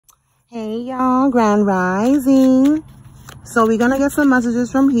Hey y'all, Grand Rising. So we're gonna get some messages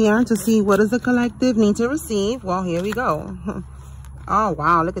from here to see what does the collective need to receive. Well, here we go. Oh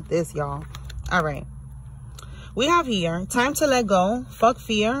wow, look at this, y'all. All right, we have here time to let go, fuck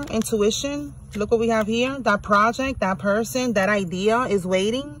fear, intuition. Look what we have here. That project, that person, that idea is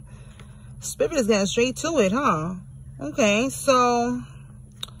waiting. Spirit is getting straight to it, huh? Okay, so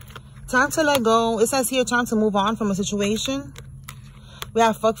time to let go. It says here time to move on from a situation. We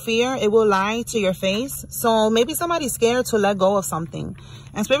have fuck fear. It will lie to your face. So maybe somebody's scared to let go of something.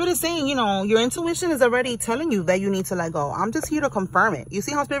 And Spirit is saying, you know, your intuition is already telling you that you need to let go. I'm just here to confirm it. You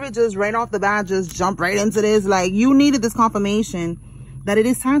see how Spirit just right off the bat just jumped right into this? Like, you needed this confirmation that it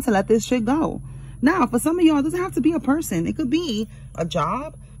is time to let this shit go. Now, for some of y'all, it doesn't have to be a person. It could be a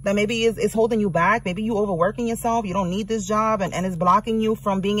job that maybe is holding you back. Maybe you overworking yourself. You don't need this job and it's blocking you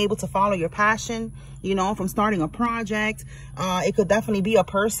from being able to follow your passion, you know, from starting a project. It could definitely be a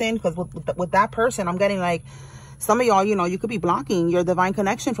person, because with that person, I'm getting like, some of y'all, you know, you could be blocking your divine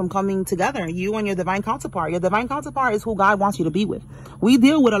connection from coming together, you and your divine counterpart. Your divine counterpart is who God wants you to be with. We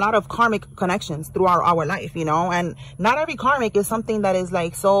deal with a lot of karmic connections throughout our life, you know, and not every karmic is something that is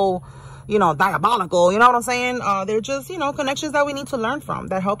like so, you know, diabolical, you know what I'm saying? They're just, you know, connections that we need to learn from,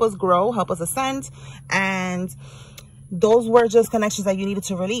 that help us grow, help us ascend. And those were just connections that you needed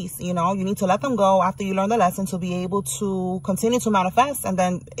to release. You know, you need to let them go after you learn the lesson to be able to continue to manifest and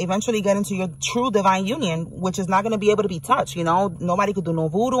then eventually get into your true divine union, which is not going to be able to be touched. You know, nobody could do no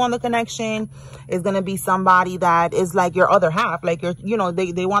voodoo on the connection. It's going to be somebody that is like your other half, like your, you know,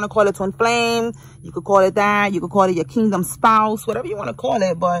 they want to call it twin flame. You could call it that. You could call it your kingdom spouse, whatever you want to call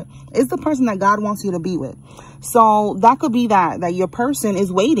it. But it's the person that God wants you to be with. So that could be that your person is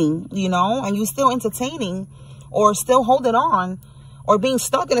waiting, you know, and you still entertaining or still holding on or being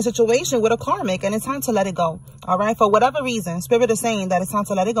stuck in a situation with a karmic, and it's time to let it go. All right. For whatever reason, Spirit is saying that it's time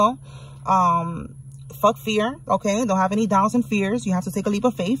to let it go. Fuck fear. Okay. Don't have any doubts and fears. You have to take a leap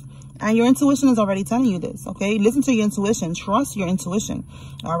of faith, and your intuition is already telling you this. Okay. Listen to your intuition. Trust your intuition.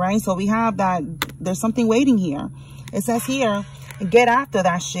 All right. So we have that there's something waiting here. It says here, get after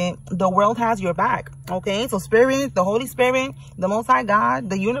that shit. The world has your back. Okay. So Spirit, the Holy Spirit, the Most High God,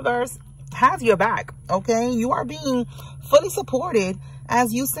 the universe has your back. Okay, you are being fully supported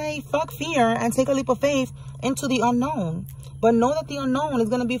as you say fuck fear and take a leap of faith into the unknown. But know that the unknown is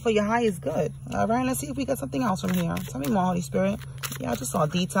going to be for your highest good. All right, let's see if we get something else from here. Tell me more, Holy Spirit. Yeah, I just saw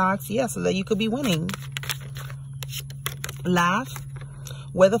detox. Yeah, so that you could be winning. Laugh.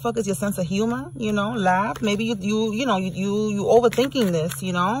 Where the fuck is your sense of humor? You know, laugh. Maybe you overthinking this,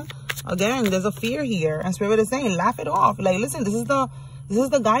 you know. Again, there's a fear here, and Spirit is saying laugh it off. Like, listen, this is the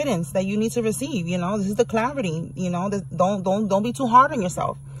guidance that you need to receive. You know, this is the clarity. You know, don't be too hard on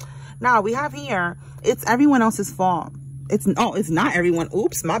yourself. Now we have here, it's everyone else's fault. It's not everyone.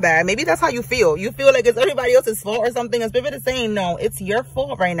 Oops, my bad. Maybe that's how you feel. You feel like it's everybody else's fault or something. And Spirit is saying, no, it's your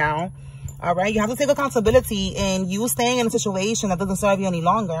fault right now. All right. You have to take accountability in you staying in a situation that doesn't serve you any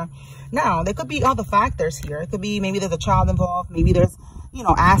longer. Now, there could be other factors here. It could be maybe there's a child involved. Maybe there's, you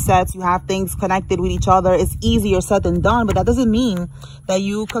know, assets. You have things connected with each other. It's easier said than done, but that doesn't mean that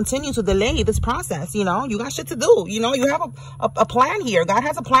you continue to delay this process. You know, you got shit to do. You know, you have a plan here. God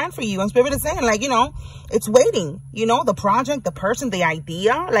has a plan for you. And Spirit is saying, like, you know, it's waiting. You know, the project, the person, the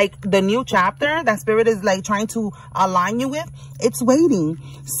idea, like the new chapter that Spirit is like trying to align you with. It's waiting.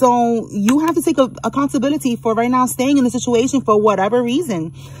 So you have to take accountability for right now staying in the situation for whatever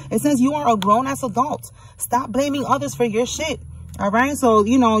reason. It says you are a grown-ass adult. Stop blaming others for your shit. All right. So,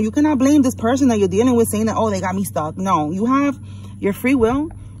 you know, you cannot blame this person that you're dealing with saying that, oh, they got me stuck. No, you have your free will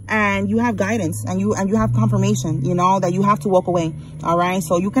and you have guidance and you have confirmation, you know, that you have to walk away. All right.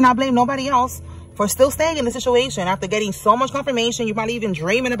 So you cannot blame nobody else for still staying in the situation after getting so much confirmation. You might even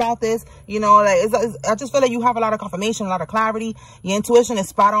dreaming about this, you know, like I just feel like you have a lot of confirmation, a lot of clarity. Your intuition is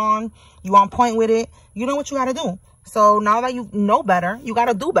spot on. You on point with it. You know what you got to do. So now that you know better, you got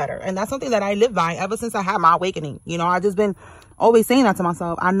to do better. And that's something that I live by ever since I had my awakening. You know, I just been always saying that to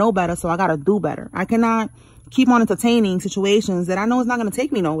myself. I know better, so I got to do better. I cannot keep on entertaining situations that I know is not going to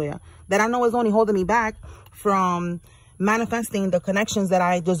take me nowhere, that I know is only holding me back from manifesting the connections that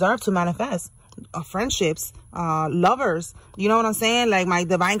I deserve to manifest. Friendships, lovers, you know what I'm saying? Like my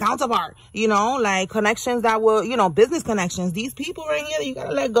divine counterpart, you know, like connections that were, you know, business connections. These people right here, you got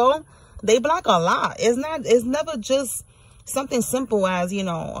to let go. They block a lot. It's never just something simple as, you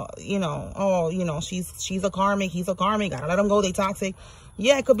know, oh, you know, she's a karmic, he's a karmic, gotta let them go, they toxic.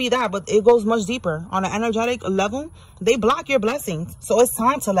 Yeah, it could be that, but it goes much deeper. On an energetic level, they block your blessings. So it's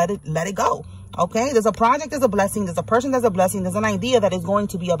time to let it go. Okay, there's a project, there's a blessing, there's a person, there's a blessing, there's an idea that is going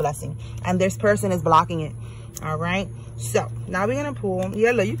to be a blessing, and this person is blocking it. All right. So now we're going to pull.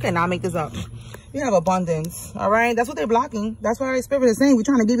 Yeah, look, you cannot make this up. You have abundance. All right. That's what they're blocking. That's why our spirit is saying we're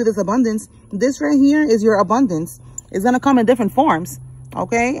trying to give you this abundance. This right here is your abundance. It's going to come in different forms.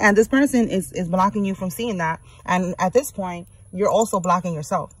 Okay. And this person is blocking you from seeing that. And at this point, you're also blocking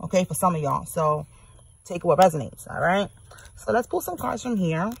yourself. Okay. For some of y'all. So take what resonates. All right. So let's pull some cards from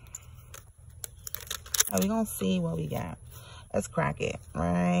here. And we're going to see what we got. Let's crack it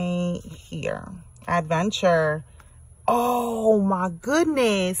right here. Adventure. Oh my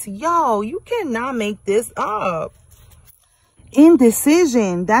goodness. Yo, you cannot make this up.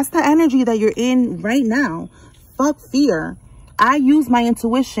 Indecision. That's the energy that you're in right now. Fuck fear. I use my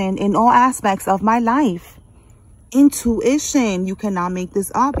intuition in all aspects of my life. Intuition. You cannot make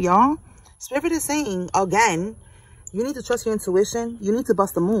this up, y'all. Spirit is saying, again, you need to trust your intuition. You need to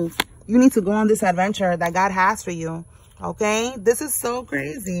bust a move. You need to go on this adventure that God has for you. Okay? This is so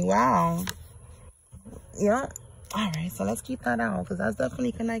crazy. Wow. Yeah. All right. So let's keep that out because that's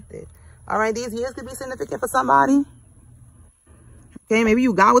definitely connected. All right. These years could be significant for somebody. Okay. Maybe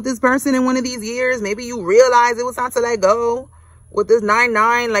you got with this person in one of these years. Maybe you realized it was time to let go. With this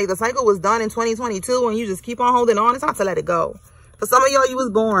 9-9, like the cycle was done in 2022 and you just keep on holding on. It's time to let it go. For some of y'all, you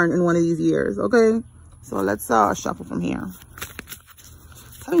was born in one of these years. Okay. So let's shuffle from here.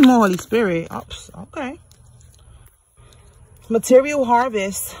 Tell me more, Holy Spirit. Oops. Okay. Material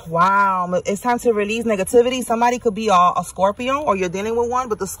harvest. Wow. It's time to release negativity. Somebody could be a Scorpio or you're dealing with one,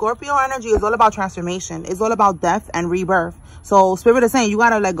 but the Scorpio energy is all about transformation. It's all about death and rebirth. So Spirit is saying you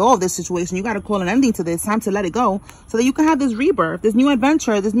got to let go of this situation. You got to call an ending to this. Time to let it go so that you can have this rebirth, this new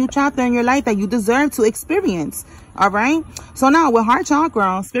adventure, this new chapter in your life that you deserve to experience. All right. So now with heart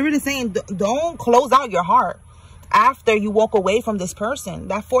chakra, Spirit is saying don't close out your heart after you walk away from this person.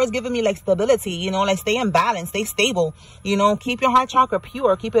 That 4 is giving me like stability, you know, like stay in balance, stay stable, you know, keep your heart chakra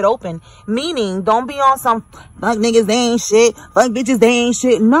pure, keep it open. Meaning don't be on some fuck niggas, they ain't shit, fuck bitches, they ain't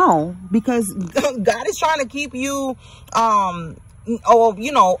shit. No, because God is trying to keep you,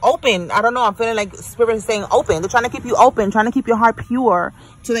 you know, open. I don't know. I'm feeling like Spirit is saying open. They're trying to keep you open, trying to keep your heart pure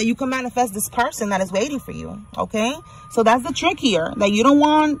so that you can manifest this person that is waiting for you. Okay. So that's the trick here, that you don't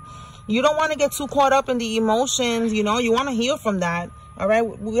want to get too caught up in the emotions, you know. You want to heal from that. All right.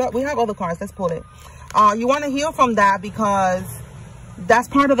 We have other cards. Let's pull it. You want to heal from that because that's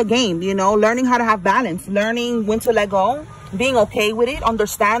part of the game, you know, learning how to have balance, learning when to let go, being okay with it,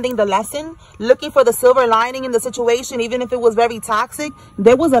 understanding the lesson, looking for the silver lining in the situation. Even if it was very toxic,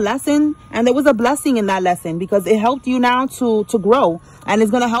 there was a lesson and there was a blessing in that lesson because it helped you now to grow, and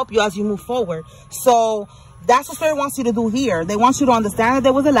it's going to help you as you move forward. So that's what Spirit wants you to do here. They want you to understand that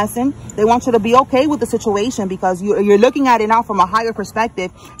there was a lesson. They want you to be okay with the situation because you're looking at it now from a higher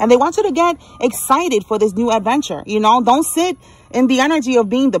perspective. And they want you to get excited for this new adventure. You know, don't sit in the energy of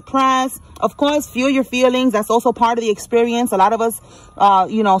being depressed. Of course, feel your feelings. That's also part of the experience. A lot of us,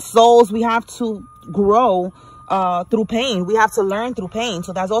 you know, souls, we have to grow through pain. We have to learn through pain.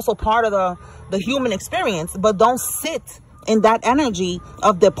 So that's also part of the human experience. But don't sit in that energy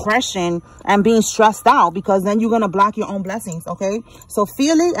of depression and being stressed out, because then you're going to block your own blessings. Okay. So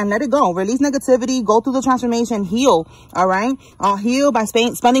feel it and let it go. Release negativity, go through the transformation, heal. All right. Heal by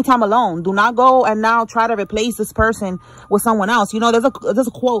spending time alone. Do not go and now try to replace this person with someone else. You know, there's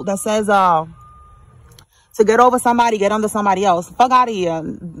a quote that says, to get over somebody, get under somebody else. Fuck out of here.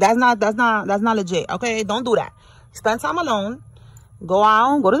 That's not legit. Okay. Don't do that. Spend time alone. Go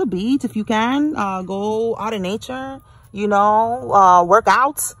out, go to the beach if you can, go out in nature. You know, work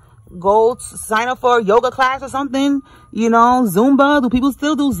out, go sign up for a yoga class or something, you know, Zumba. Do people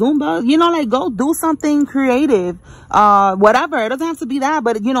still do Zumba? You know, like go do something creative, whatever. It doesn't have to be that,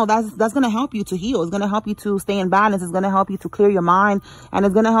 but you know, that's going to help you to heal. It's going to help you to stay in balance. It's going to help you to clear your mind, and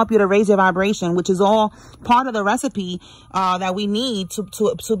it's going to help you to raise your vibration, which is all part of the recipe, that we need to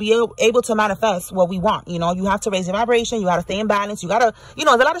be able to manifest what we want. You know, you have to raise your vibration. You got to stay in balance. You got to, you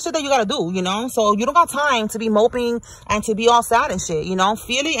know, there's a lot of shit that you got to do, you know, so you don't got time to be moping and to be all sad and shit, you know.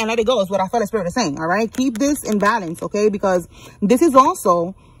 Feel it and let it go is what I feel like Spirit is saying. All right. Keep this in balance. Okay. Because this is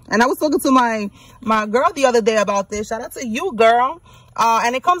also, and I was talking to my girl the other day about this. Shout out to you, girl.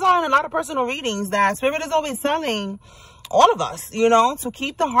 And it comes out in a lot of personal readings that Spirit is always telling all of us, you know, to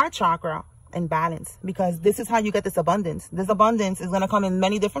keep the heart chakra in balance, because this is how you get this abundance. This abundance is going to come in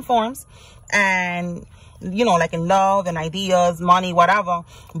many different forms, and you know, like in love and ideas, money, whatever.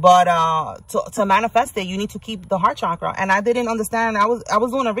 But to manifest it, you need to keep the heart chakra. And I didn't understand. I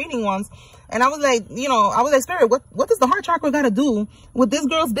was doing a reading once, and I was like, you know, I was like, Spirit, what does the heart chakra got to do with this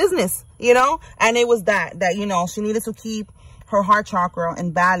girl's business, you know? And it was that you know, she needed to keep her heart chakra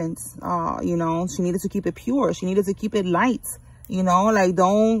in balance. You know, she needed to keep it pure. She needed to keep it light. You know, like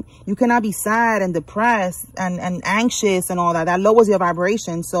you cannot be sad and depressed and anxious and all that. That lowers your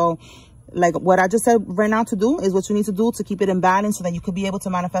vibration. So like what I just said right now to do is what you need to do to keep it in balance so that you could be able to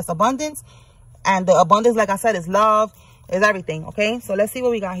manifest abundance. And the abundance, like I said, is love, is everything. Okay, so let's see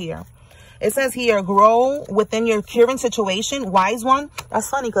what we got here. It says here, grow within your current situation. Wise one. That's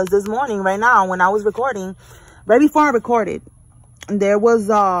funny because this morning, right now, when I was recording, right before I recorded, there was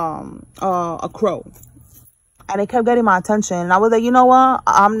a crow. And it kept getting my attention. And I was like, you know what?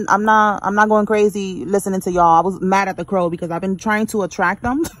 I'm not going crazy listening to y'all. I was mad at the crow because I've been trying to attract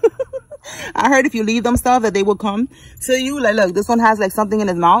them. I heard if you leave them stuff that they will come to you. Like, look, this one has like something in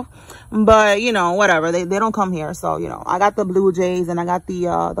his mouth, but you know, whatever. They don't come here. So, you know, I got the Blue Jays and I got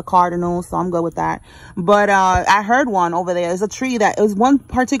the Cardinals. So I'm good with that. But, I heard one over there. There's a tree it was one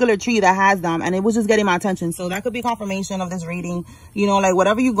particular tree that has them, and it was just getting my attention. So that could be confirmation of this reading, you know, like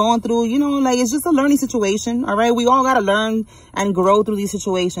whatever you're going through, you know, like it's just a learning situation. All right. We all got to learn and grow through these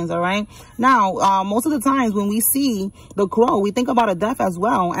situations. All right. Now, most of the times when we see the crow, we think about a death as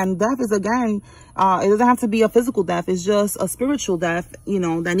well. And death is, again, it doesn't have to be a physical death. It's just a spiritual death, you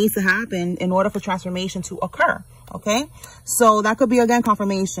know, that needs to happen in order for transformation to occur. Okay, so that could be, again,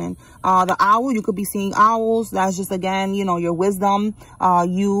 confirmation. The owl, you could be seeing owls. That's just, again, you know, your wisdom.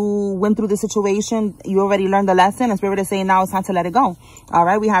 You went through the situation. You already learned the lesson, and Spirit is saying now it's time to let it go. All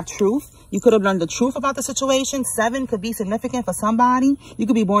right, we have truth. You could have learned the truth about the situation. 7 could be significant for somebody. You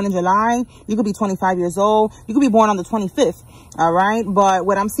could be born in July. You could be 25 years old. You could be born on the 25th. All right. But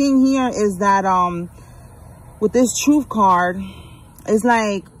what I'm seeing here is that with this truth card, it's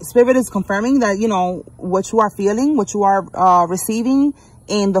like Spirit is confirming that, you know, what you are feeling, what you are receiving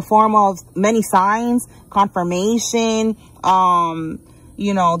in the form of many signs, confirmation,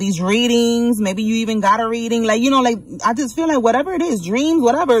 you know, these readings. Maybe you even got a reading, like, you know, like, I just feel like whatever it is, dreams,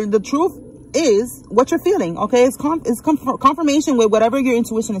 whatever, the truth is what you're feeling. Okay, it's confirmation with whatever your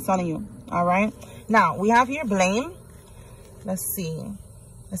intuition is telling you. All right, now we have here blame. Let's see,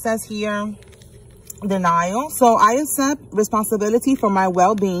 it says here denial. So I accept responsibility for my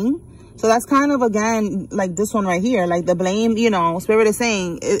well-being. So that's kind of, again, like this one right here, like the blame, you know, Spirit is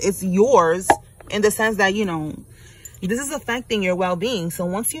saying it's yours in the sense that, you know, this is affecting your well-being. So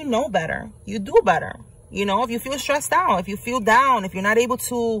once you know better, you do better. You know, if you feel stressed out, if you feel down, if you're not able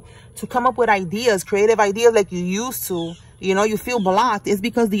to come up with ideas, creative ideas like you used to, you know, you feel blocked, it's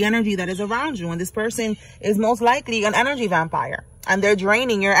because the energy that is around you. And this person is most likely an energy vampire, and they're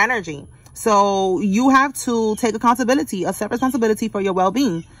draining your energy. So you have to take accountability, accept responsibility for your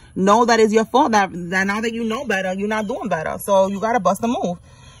well-being. Know that it's your fault, that now that you know better, you're not doing better. So you got to bust a move.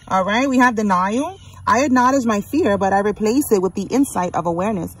 All right. We have denial. I acknowledge my fear, but I replace it with the insight of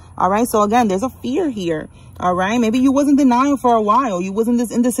awareness. All right. So again, there's a fear here. All right. Maybe you was in denial for a while. You was in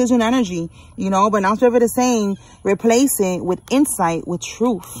this indecision energy, you know, but now Spirit is saying replace it with insight, with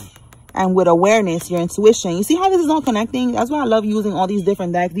truth, and with awareness, your intuition. You see how this is all connecting? That's why I love using all these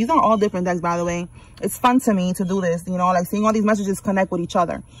different decks. These are all different decks, by the way. It's fun to me to do this, you know, like seeing all these messages connect with each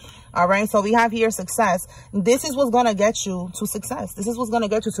other. All right. So we have here success. This is what's going to get you to success. This is what's going to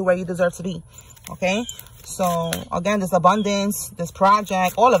get you to where you deserve to be. Okay. So again, this abundance, this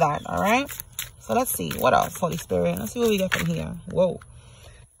project, all of that. All right. So let's see what else, Holy Spirit. Let's see what we get from here. Whoa.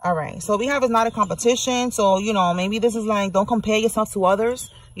 All right. So we have it's not a competition. So, you know, maybe this is like, don't compare yourself to others.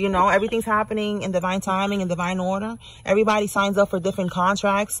 You know, everything's happening in divine timing, in divine order. Everybody signs up for different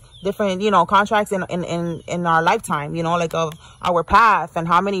contracts, different, you know, contracts in our lifetime, you know, like of our path and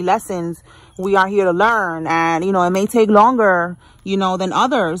how many lessons we are here to learn. And, you know, it may take longer, you know, than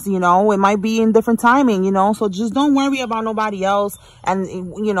others, you know, it might be in different timing, you know, so just don't worry about nobody else. And,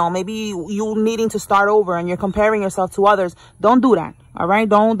 you know, maybe you needing to start over and you're comparing yourself to others. Don't do that. All right.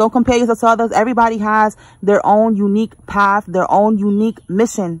 Don't compare yourself to others. Everybody has their own unique path, their own unique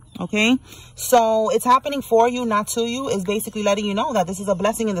mission. Okay. So it's happening for you, not to you. It's basically letting you know that this is a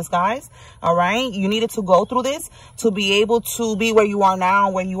blessing in disguise. All right. You needed to go through this to be able to be where you are now,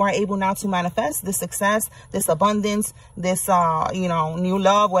 where you are able now to manifest this success, this abundance, this, you know, new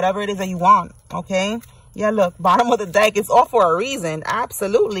love, whatever it is that you want. Okay. Yeah, look, bottom of the deck, it's all for a reason.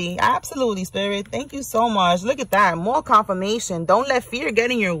 Absolutely. Absolutely, Spirit. Thank you so much. Look at that. More confirmation. Don't let fear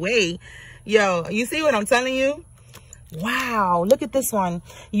get in your way. Yo, you see what I'm telling you? Wow. Look at this one.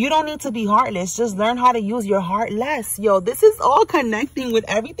 You don't need to be heartless. Just learn how to use your heart less. Yo, this is all connecting with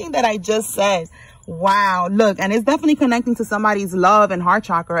everything that I just said. Wow. Look, and it's definitely connecting to somebody's love and heart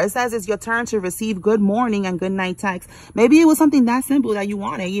chakra. It says it's your turn to receive good morning and good night text. Maybe it was something that simple that you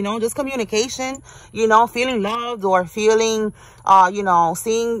wanted, you know, just communication, you know, feeling loved or feeling you know,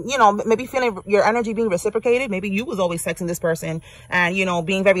 seeing, you know, maybe feeling your energy being reciprocated. Maybe you was always sexing this person and, you know,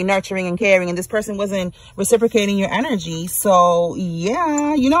 being very nurturing and caring, and this person wasn't reciprocating your energy. So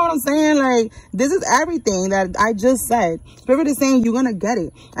yeah, you know what I'm saying? Like, this is everything that I just said. Spirit is saying you're gonna get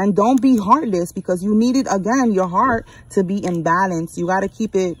it, and don't be heartless, because you need it, again, your heart to be in balance. You got to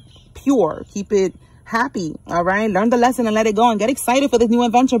keep it pure, keep it happy. All right, learn the lesson and let it go, and get excited for this new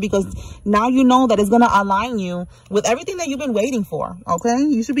adventure, because now you know that it's gonna align you with everything that you've been waiting for. Okay,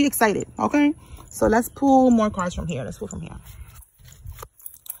 you should be excited. Okay, so let's pull more cards from here. Let's pull from here.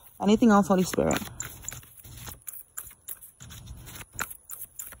 Anything else, Holy Spirit?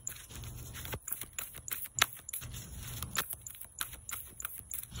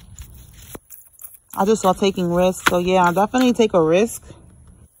 I just saw taking risks. So yeah, I'll definitely take a risk.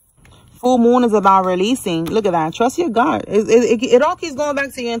 Full moon is about releasing. Look at that. Trust your gut. It all keeps going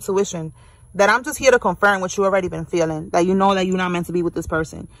back to your intuition. That I'm just here to confirm what you already been feeling. That you know that you're not meant to be with this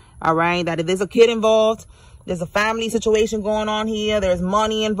person. All right. That if there's a kid involved, there's a family situation going on here, there's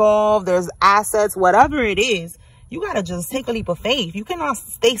money involved, there's assets, whatever it is, you got to just take a leap of faith. You cannot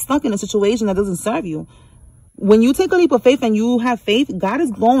stay stuck in a situation that doesn't serve you. When you take a leap of faith and you have faith, God is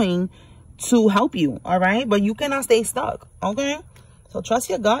going to help you. All right. But you cannot stay stuck. Okay. So trust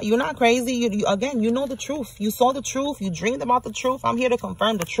your gut. You're not crazy. Again, you know the truth. You saw the truth. You dreamed about the truth. I'm here to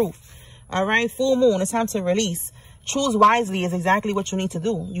confirm the truth. All right. Full moon. It's time to release. Choose wisely is exactly what you need to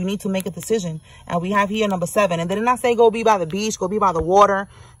do. You need to make a decision. And we have here number 7. And didn't I say go be by the beach, go be by the water,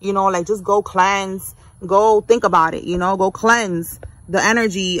 you know, like just go cleanse, go think about it, you know, go cleanse the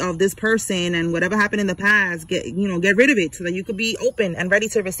energy of this person and whatever happened in the past. Get rid of it so that you could be open and ready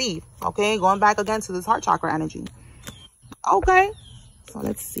to receive. Okay. Going back again to this heart chakra energy. Okay. So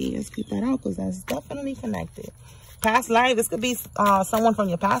let's see. Let's keep that out because that's definitely connected. Past life. This could be someone from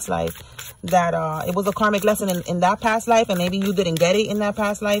your past life that it was a karmic lesson in that past life, and maybe you didn't get it in that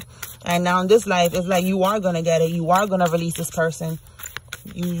past life, and now in this life it's like you are gonna get it. You are gonna release this person.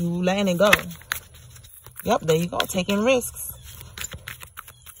 You letting it go. Yep, there you go. Taking risks.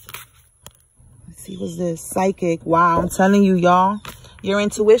 Let's see, what's this? Psychic. Wow, I'm telling you, y'all, your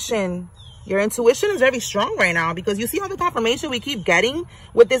intuition is very strong right now, because you see all the confirmation we keep getting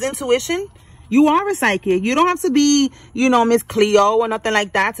with this intuition. You are a psychic. You don't have to be, you know, Miss Cleo or nothing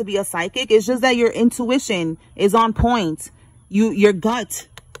like that to be a psychic. It's just that your intuition is on point. Your gut,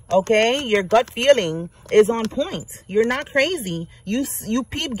 okay? Your gut feeling is on point. You're not crazy. You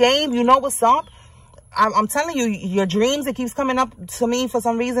peep game. You know what's up. I'm telling you, your dreams, it keeps coming up to me for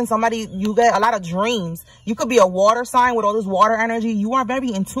some reason. You get a lot of dreams. You could be a water sign with all this water energy. You are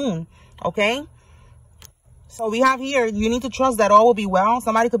very in tune, okay? So we have here, you need to trust that all will be well.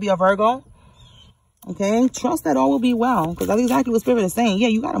 Somebody could be a Virgo. Okay, trust that all will be well, because that's exactly what Spirit is saying. Yeah,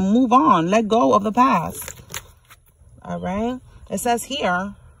 you got to move on. Let go of the past. All right. It says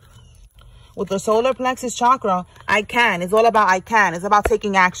here, with the solar plexus chakra, I can. It's all about I can. It's about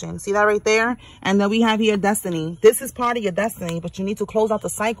taking action. See that right there? And then we have here destiny. This is part of your destiny, but you need to close out the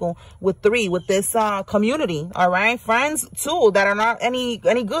cycle with 3, with this community. All right. Friends, too, that are not any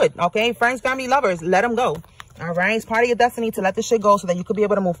good. Okay. Friends, family, lovers, let them go. All right. It's part of your destiny to let this shit go so that you could be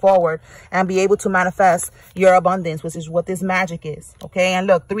able to move forward and be able to manifest your abundance, which is what this magic is. Okay. And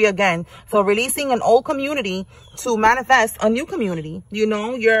look, 3 again. So releasing an old community to manifest a new community, you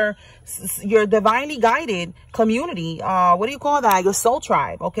know, your divinely guided community. What do you call that? Your soul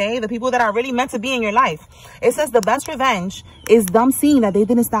tribe. Okay. The people that are really meant to be in your life. It says the best revenge is them seeing that they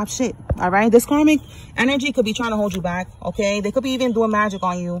didn't stop shit. All right. This karmic energy could be trying to hold you back. Okay. They could be even doing magic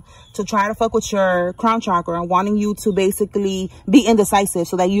on you to try to fuck with your crown chakra and wanting you to basically be indecisive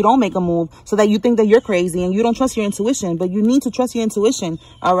so that you don't make a move, so that you think that you're crazy and you don't trust your intuition. But you need to trust your intuition.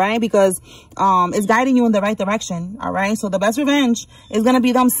 All right. Because it's guiding you in the right direction. All right. So the best revenge is going to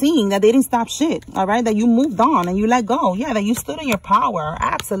be them seeing that they didn't stop shit. All right. That you moved on and you let go. Yeah. That you stood in your power.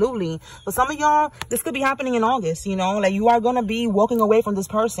 Absolutely. For some of y'all, this could be happening in August. You know, like you are going to be walking away from this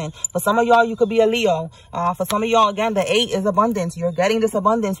person. For some of y'all, you could be a Leo. For some of y'all, again, the 8 is abundance. You're getting this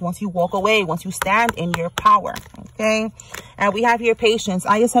abundance once you walk away, once you stand in your power. Okay. And we have here patience.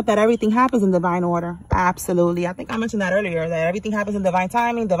 I accept that everything happens in divine order. Absolutely. I think I mentioned that earlier, that everything happens in divine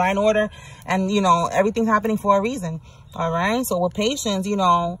timing, divine order, and, you know, everything's happening for a reason. All right. So with patience, you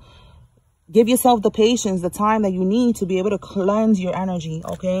know, give yourself the patience, the time that you need to be able to cleanse your energy.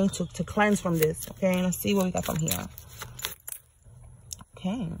 Okay. To cleanse from this. Okay. Let's see what we got from here.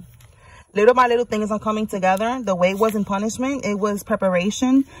 Okay. Little by little, things are coming together. The wait wasn't punishment. It was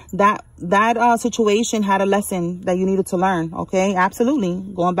preparation. That situation had a lesson that you needed to learn. Okay. Absolutely.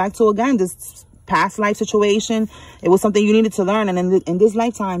 Going back to, again, this past life situation. It was something you needed to learn. And in this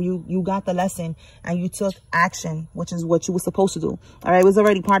lifetime, you got the lesson and you took action, which is what you were supposed to do. All right. It was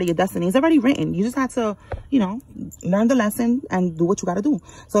already part of your destiny. It's already written. You just had to, you know, learn the lesson and do what you got to do.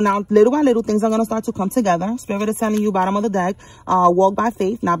 So now, little by little, things are going to start to come together. Spirit is telling you, bottom of the deck, walk by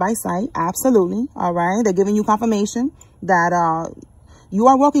faith, not by sight. Absolutely. All right. They're giving you confirmation that, you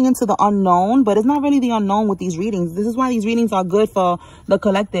are walking into the unknown, but it's not really the unknown with these readings. This is why these readings are good for the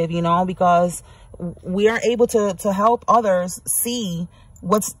collective, you know, because we are able to help others see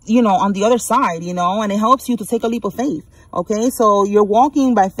what's, you know, on the other side, you know, and it helps you to take a leap of faith. Okay, so you're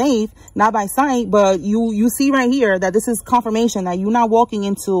walking by faith, not by sight, but you see right here that this is confirmation that you're not walking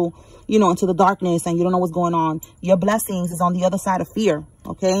into, you know, into the darkness and you don't know what's going on. Your blessings is on the other side of fear.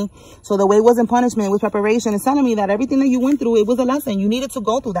 Okay, so the way it wasn't punishment, with preparation. It's telling me that everything that you went through, it was a lesson. You needed to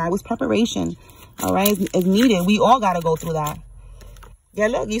go through that. It was preparation. All right, it's needed. We all got to go through that. Yeah,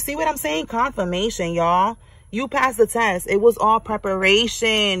 look, you see what I'm saying? Confirmation, y'all. You passed the test. It was all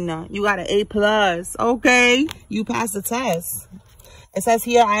preparation. You got an A+. Okay, you passed the test. It says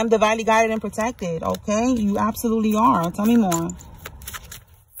here, I am divinely guided and protected. Okay, you absolutely are. Tell me more.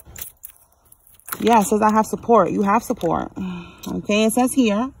 Yeah, it says I have support. You have support. Okay, it says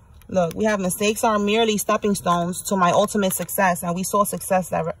here, look, we have mistakes are merely stepping stones to my ultimate success. And we saw success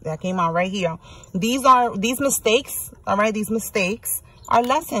that came out right here. These mistakes, all right, these mistakes are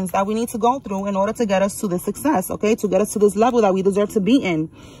lessons that we need to go through in order to get us to this success, okay, to get us to this level that we deserve to be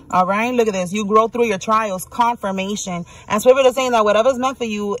in. All right, look at this. You grow through your trials, confirmation. And Spirit is saying that whatever's meant for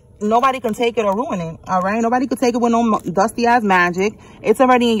you, nobody can take it or ruin it. All right, nobody could take it with no dusty ass magic. It's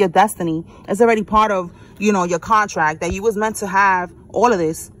already in your destiny. It's already part of, you know, your contract that you was meant to have all of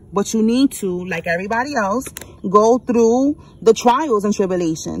this. But you need to, like everybody else, go through the trials and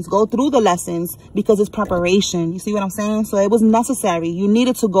tribulations. Go through the lessons because it's preparation. You see what I'm saying? So it was necessary. You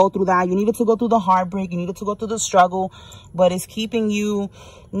needed to go through that. You needed to go through the heartbreak. You needed to go through the struggle. But it's keeping you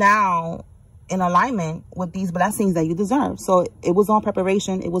now in alignment with these blessings that you deserve. So it was on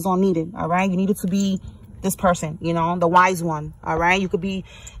preparation. It was on needed. All right? You needed to be this person, you know, the wise one. All right, you could be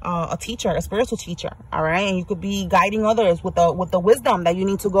a teacher, a spiritual teacher. All right, and you could be guiding others with the wisdom that you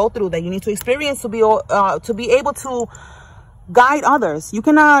need to go through, that you need to experience to be able to guide others. You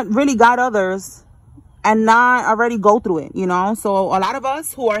cannot really guide others and not already go through it, you know. So a lot of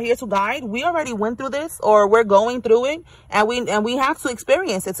us who are here to guide, we already went through this, or we're going through it, and we have to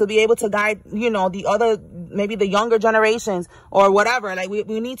experience it to be able to guide, you know, the other, maybe the younger generations or whatever. Like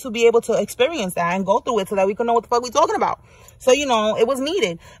we need to be able to experience that and go through it so that we can know what the fuck we're talking about. So, you know, it was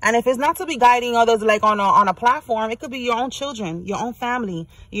needed. And if it's not to be guiding others like on a platform, it could be your own children, your own family,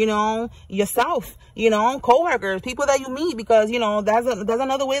 you know, yourself, you know, co-workers, people that you meet, because, you know, there's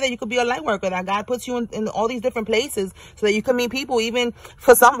another way that you could be a light worker, that God puts you in all these different places so that you can meet people. Even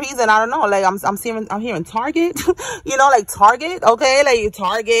for some reason, I don't know, like I'm hearing Target, you know, like Target, okay, like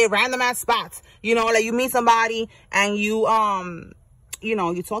Target, random ass spots, you know, like you meet somebody and you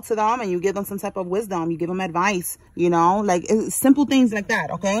know, you talk to them and you give them some type of wisdom. You give them advice, you know, like simple things like that.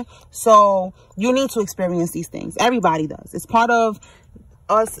 Okay. So you need to experience these things. Everybody does. It's part of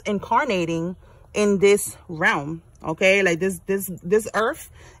us incarnating in this realm. Okay. Like this earth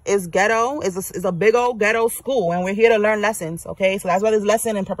is ghetto, is a big old ghetto school, and we're here to learn lessons. Okay. So that's why this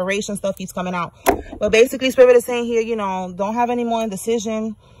lesson and preparation stuff keeps coming out. But basically, Spirit is saying here, you know, don't have any more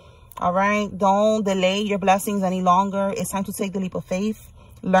indecision. All right, don't delay your blessings any longer. It's time to take the leap of faith.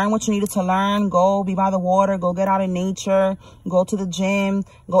 Learn what you needed to learn. Go be by the water. Go get out in nature. Go to the gym.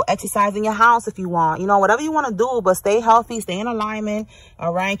 Go exercise in your house if you want. You know, whatever you want to do, but stay healthy. Stay in alignment.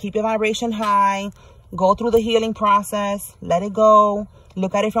 All right, keep your vibration high. Go through the healing process. Let it go.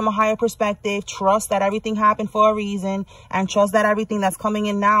 Look at it from a higher perspective. Trust that everything happened for a reason, and trust that everything that's coming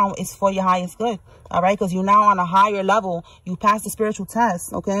in now is for your highest good. All right, because you're now on a higher level. You passed the spiritual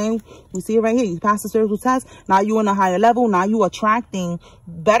test. Okay, we see it right here. You passed the spiritual test. Now you're in a higher level. Now you're attracting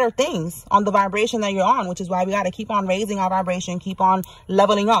better things on the vibration that you're on, which is why we got to keep on raising our vibration, keep on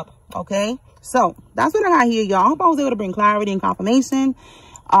leveling up. Okay, so that's what I got here, y'all. I hope I was able to bring clarity and confirmation.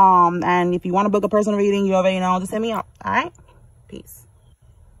 And if you want to book a personal reading, you already know, just hit me up. All right, peace.